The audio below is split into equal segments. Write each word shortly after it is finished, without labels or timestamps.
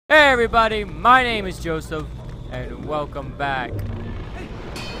Hey everybody, my name is Joseph, and welcome back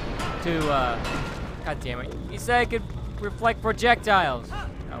to, god damn it, you said I could reflect projectiles.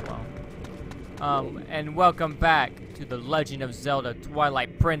 Oh well. And welcome back to The Legend of Zelda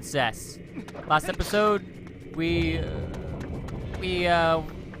Twilight Princess. Last episode, we explored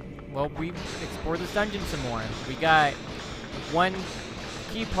this dungeon some more. We got one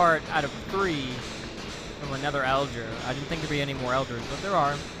key part out of 3 from another elder. I didn't think there'd be any more elders, but there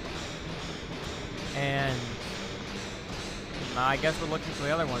are. And I guess we're looking for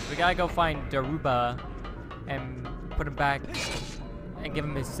the other ones. We gotta go find Daruba and put him back and give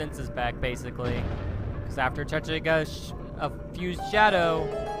him his senses back, basically. Because after touching a fused shadow,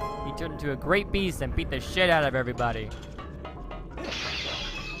 he turned into a great beast and beat the shit out of everybody.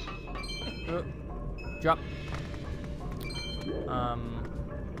 Drop.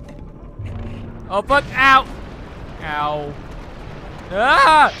 Oh fuck! Ow! Ow!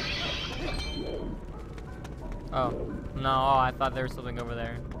 Ah! Oh no! Oh, I thought there was something over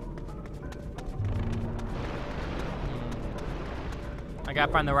there. I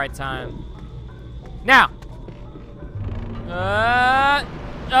gotta find the right time. Now! Up,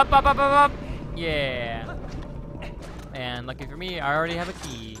 up, up, up, up! Yeah. And lucky for me, I already have a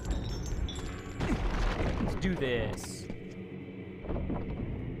key. Let's do this.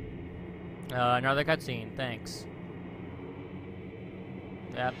 Another cutscene, thanks.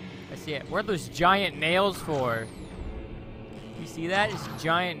 Yep, I see it. What are those giant nails for? You see that? It's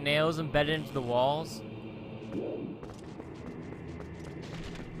giant nails embedded into the walls.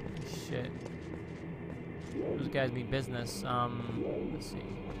 Shit. Those guys mean business. Let's see.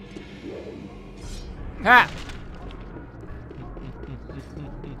 Ha!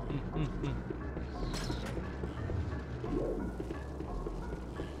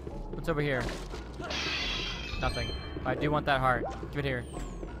 What's over here? Nothing. I do want that heart. Give it here.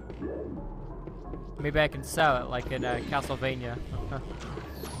 Maybe I can sell it like in Castlevania.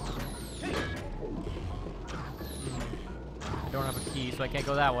 I don't have a key, so I can't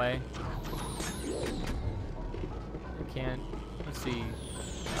go that way. I can't. Let's see.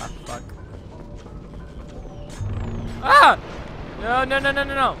 Ah, fuck. Ah! No, no, no, no,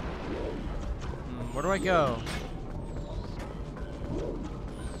 no, no! Where do I go?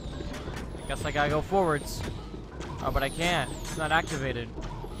 I guess I gotta go forwards. Oh, but I can't. It's not activated.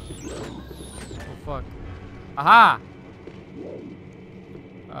 Oh, fuck. Aha!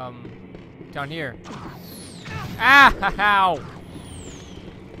 Down here. Ah! Ow!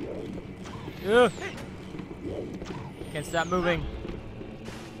 Ugh. Can't stop moving.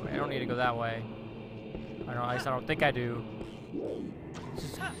 Wait, I don't need to go that way. I don't. At least I don't think I do. Let's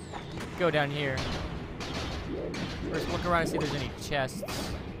just go down here. First, look around and see if there's any chests.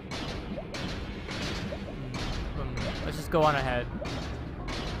 Let's just go on ahead.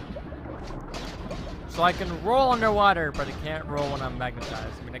 So I can roll underwater, but I can't roll when I'm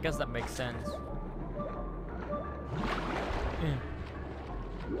magnetized. I mean, I guess that makes sense.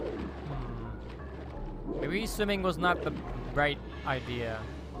 Maybe swimming was not the right idea.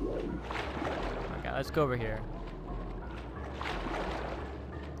 Okay, let's go over here.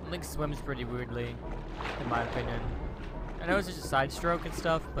 Link swims pretty weirdly, in my opinion. I know it's just a side stroke and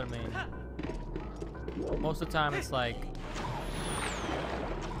stuff, but I mean, most of the time it's like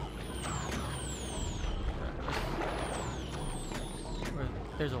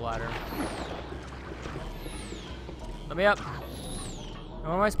there's a ladder. Let me up.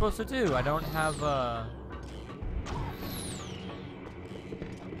 What am I supposed to do? I don't have a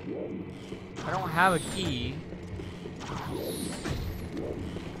key.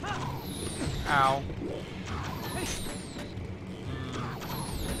 Ow.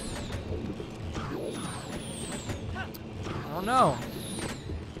 I don't know.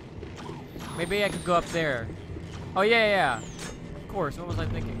 Maybe I could go up there. Oh yeah, yeah. Of course. What was I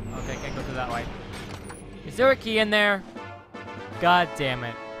thinking? Okay, can't go through that way. Is there a key in there? God damn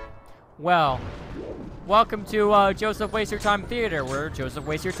it. Well, welcome to Joseph Waste Your Time Theater, where Joseph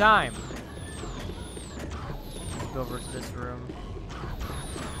Waste Your Time. Let's go over to this room.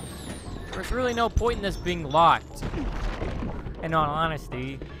 There's really no point in this being locked. In all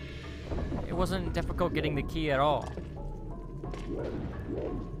honesty, it wasn't difficult getting the key at all.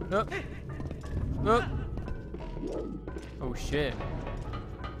 Oh. Oh. Oh shit.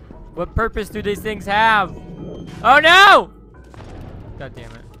 What purpose do these things have? Oh no! God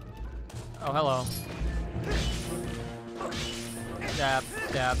damn it. Oh, hello. Stab,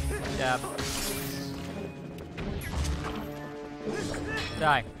 stab, stab.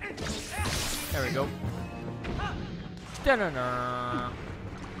 Die. There we go. Da-na-na.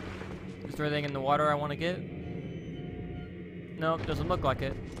 Is there anything in the water I want to get? No, doesn't look like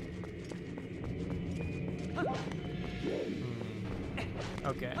it.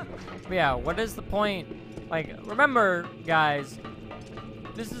 Okay. But yeah, what is the point? Like, remember, guys,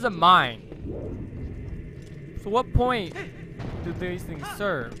 this is a mine. So what point do these things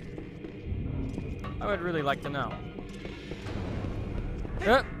serve? I would really like to know.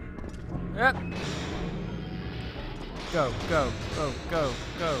 Yep. Yep. Go, go, go, go,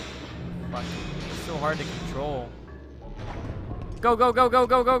 go. Fuck. It's so hard to control. Go, go, go, go,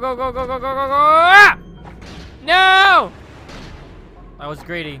 go, go, go, go, go, go, go, go, go. Ah! No! I was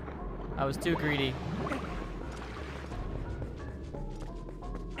greedy. I was too greedy.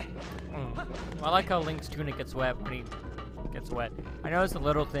 I like how Link's tunic gets wet when he gets wet. I know it's a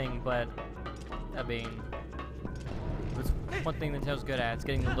little thing, but I mean, it's one thing Nintendo's good at. It's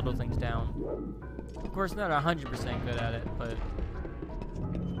getting the little things down. Of course, not 100% good at it, but.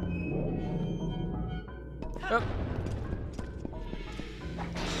 Oh.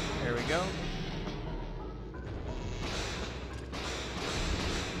 There we go.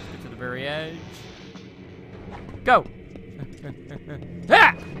 Let's get to the very edge. Go!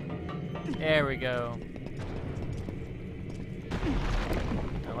 Ah! There we go.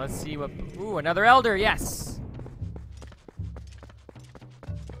 Now let's see what. Ooh, another elder, yes!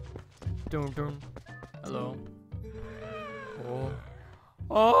 Dun, dun. Hello. Oh.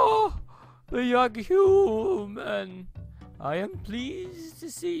 Oh! The young human! I am pleased to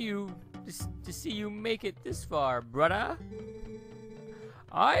see you. To see you make it this far, brother.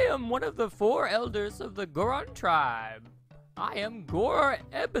 I am one of the 4 elders of the Goron tribe. I am Gor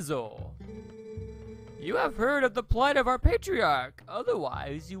Ebizol. You have heard of the plight of our patriarch.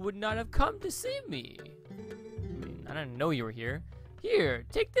 Otherwise, you would not have come to see me. I mean, I didn't know you were here. Here,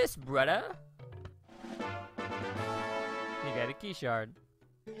 take this, brother. You got a key shard.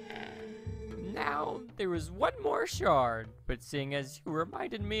 Now, there is one more shard, but seeing as you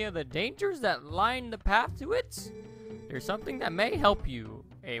reminded me of the dangers that line the path to it, there's something that may help you.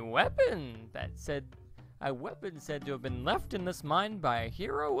 A weapon said to have been left in this mine by a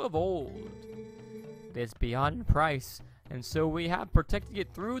hero of old. It is beyond price, and so we have protected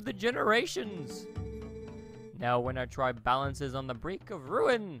it through the generations. Now, when our tribe balances on the brink of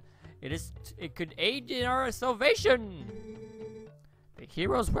ruin, it could aid in our salvation. The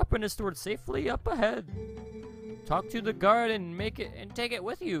hero's weapon is stored safely up ahead. Talk to the guard and take it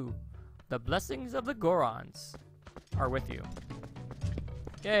with you. The blessings of the Gorons are with you.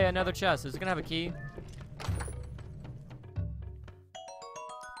 Yay, another chest. Is it gonna have a key?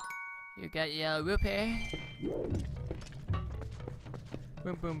 You got your rupee.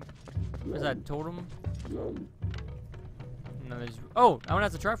 Boom, boom. Where's that totem? No, there's. Oh, that one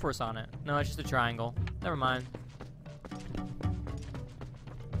has a Triforce on it. No, it's just a triangle. Never mind.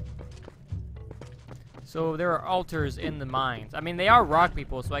 So there are altars in the mines. I mean, they are rock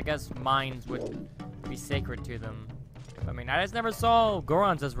people, so I guess mines would be sacred to them. I mean, I just never saw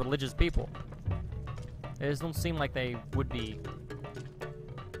Gorons as religious people. They just don't seem like they would be.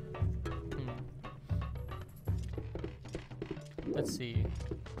 Let's see.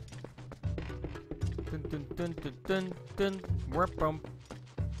 Dun, dun, dun, dun, dun, dun. Warp bump.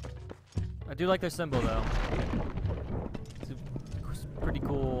 I do like their symbol though. It's a pretty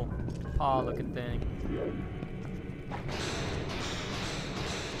cool paw-looking thing.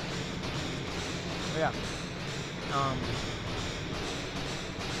 Oh, yeah.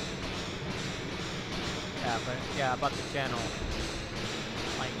 Yeah, but yeah, about the channel.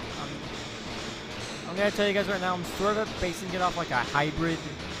 Like, I'm gonna tell you guys right now, I'm sort of basing it off like a hybrid.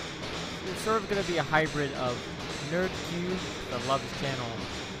 It's sort of gonna be a hybrid of NerdCube, the Loves channel,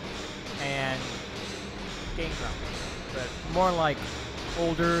 and Game Grumps, but more like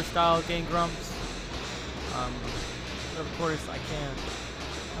older style Game Grumps. But of course,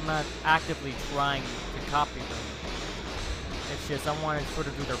 I'm not actively trying to copy them. It's just I want to sort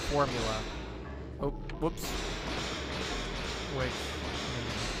of do their formula. Oh, whoops.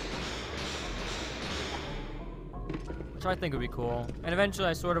 Which I think would be cool. And eventually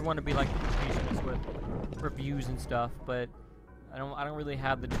I sort of want to be like the completionist with reviews and stuff, but I don't really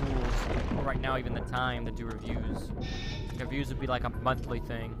have the tools, or right now even the time to do reviews. Reviews would be like a monthly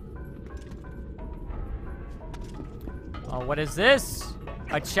thing. Oh, what is this?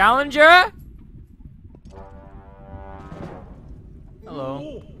 A challenger?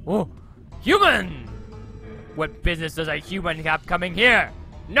 Hello. Oh, human! What business does a human have coming here?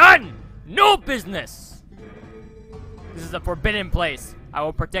 None! No business! This is a forbidden place. I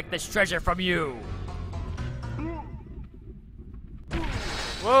will protect this treasure from you.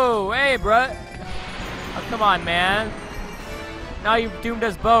 Whoa, hey, bruh. Oh, come on, man. Now you've doomed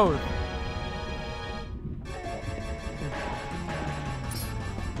us both.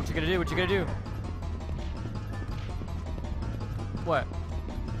 you gonna do? What you gonna do? What?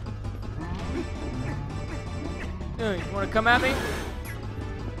 You wanna come at me?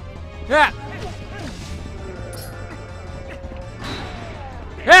 Yeah!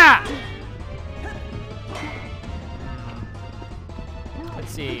 Yeah!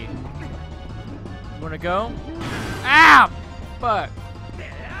 Let's see. You wanna go? Ow! Fuck.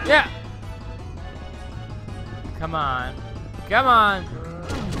 Yeah! Come on. Come on!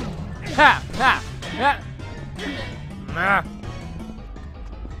 Ha! Ha! Ha! Ah.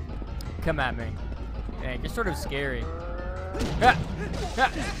 Come at me. Dang, you're sort of scary. Ah.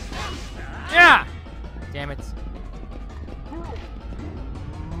 Ah. Yeah! Damn it.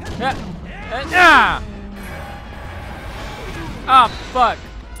 Ah. Ah. Oh, fuck.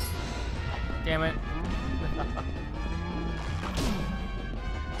 Damn it.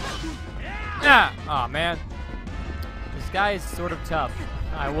 Ah. Oh, man. This guy is sort of tough.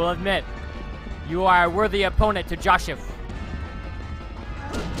 I will admit. You are a worthy opponent to Joshua.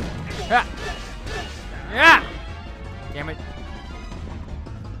 Ah. Yeah! Damn it.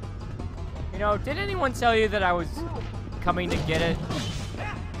 You know, did anyone tell you that I was coming to get it?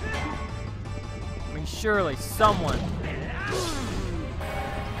 I mean, surely someone.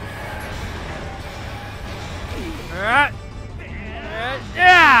 Yeah!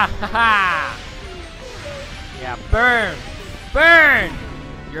 Yeah, burn! Burn!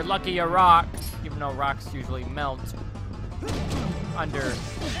 You're lucky a rock, even though rocks usually melt under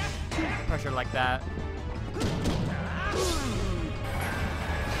pressure like that.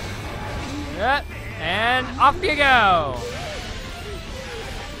 Yeah, and off you go!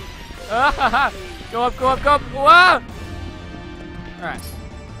 Go up, go up, go up! Whoa! Alright.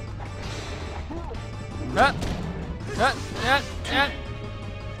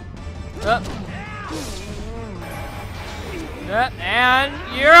 And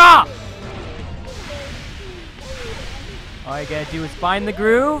you're off! All you gotta do is find the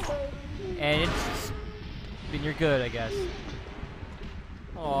groove, and then you're good, I guess.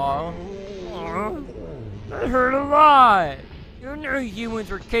 Aww. That hurt a lot. You knew humans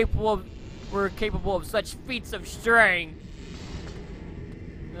were capable of such feats of strength.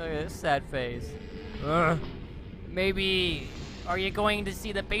 Look at this sad face. Maybe, are you going to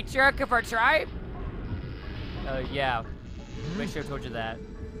see the patriarch of our tribe? Yeah. I should have told you that.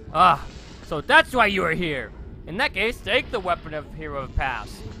 So that's why you are here. In that case, take the weapon of hero of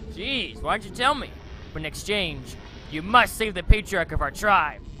past. Jeez, why don't you tell me? But in exchange, you must save the patriarch of our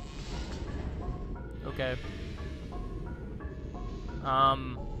tribe. Okay.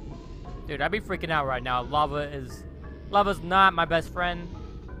 Dude, I'd be freaking out right now. Lava's not my best friend,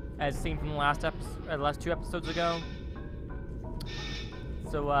 as seen from the last two episodes ago.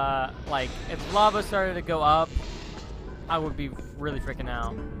 So, like, if lava started to go up, I would be really freaking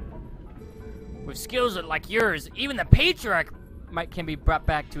out. With skills like yours, even the patriarch can be brought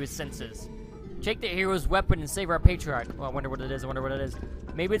back to his senses. Take the hero's weapon and save our patriarch. Well, I wonder what it is.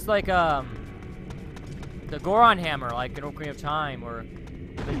 Maybe it's like the Goron hammer, like in Ocarina of Time, or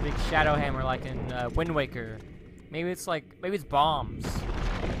the big shadow hammer, like in Wind Waker. Maybe it's bombs,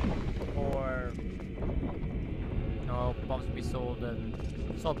 or no, bombs would be sold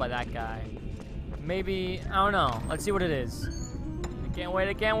by that guy. Maybe, I don't know. Let's see what it is. I can't wait.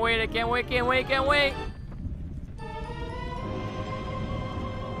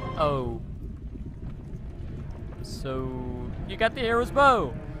 Oh. So, you got the hero's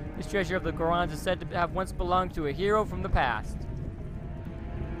bow. This treasure of the Gorons is said to have once belonged to a hero from the past.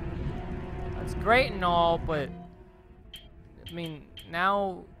 That's great and all, but I mean,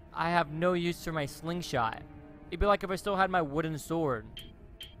 now I have no use for my slingshot. It'd be like if I still had my wooden sword.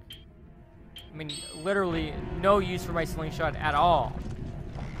 I mean, literally no use for my slingshot at all.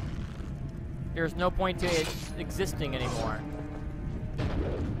 There's no point to it existing anymore.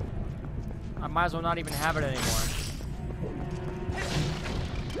 I might as well not even have it anymore.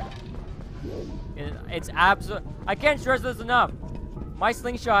 It's absolute. I can't stress this enough. My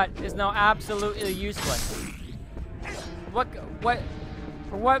slingshot is now absolutely useless.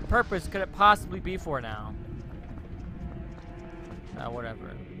 For what purpose could it possibly be for now?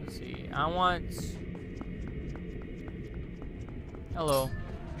 Whatever. Let's see. I want. Hello.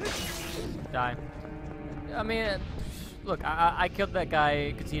 Die. I mean, look, I killed that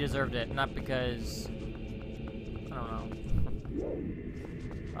guy because he deserved it, not because. I don't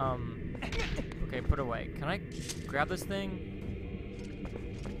know. Okay, put away. Can I grab this thing?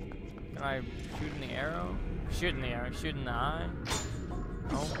 Can I shoot in the arrow? Shoot in the arrow. Shoot in the eye?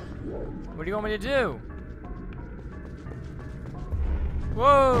 No. What do you want me to do?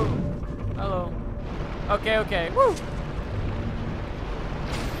 Whoa! Hello. Okay. Woo!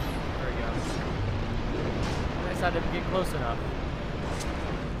 guess I didn't get close enough.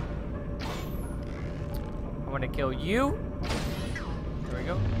 I'm gonna kill you. There we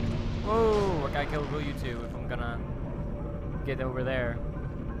go. Whoa, I gotta kill you too if I'm gonna get over there.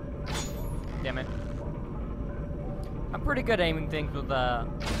 Damn it. I'm pretty good at aiming things with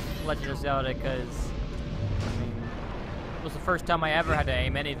Legend of Zelda because, I mean, it was the first time I ever had to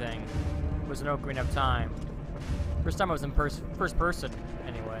aim anything. It was an Ocarina of Time. First time I was in first person,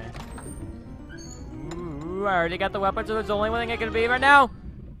 anyway. Ooh, I already got the weapon, so there's only one thing it can be right now.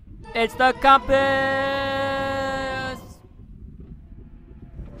 It's the compass!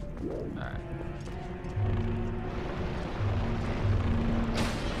 Alright.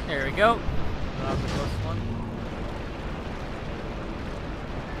 There we go. That was the closest one.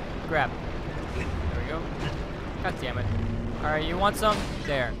 Grab. There we go. God damn it. Alright, you want some?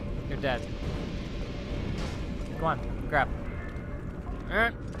 There. You're dead. Come on, grab.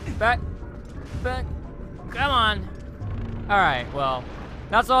 Alright, back. Come on. Alright, well,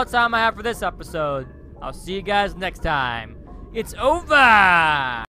 that's all the time I have for this episode. I'll see you guys next time. It's over!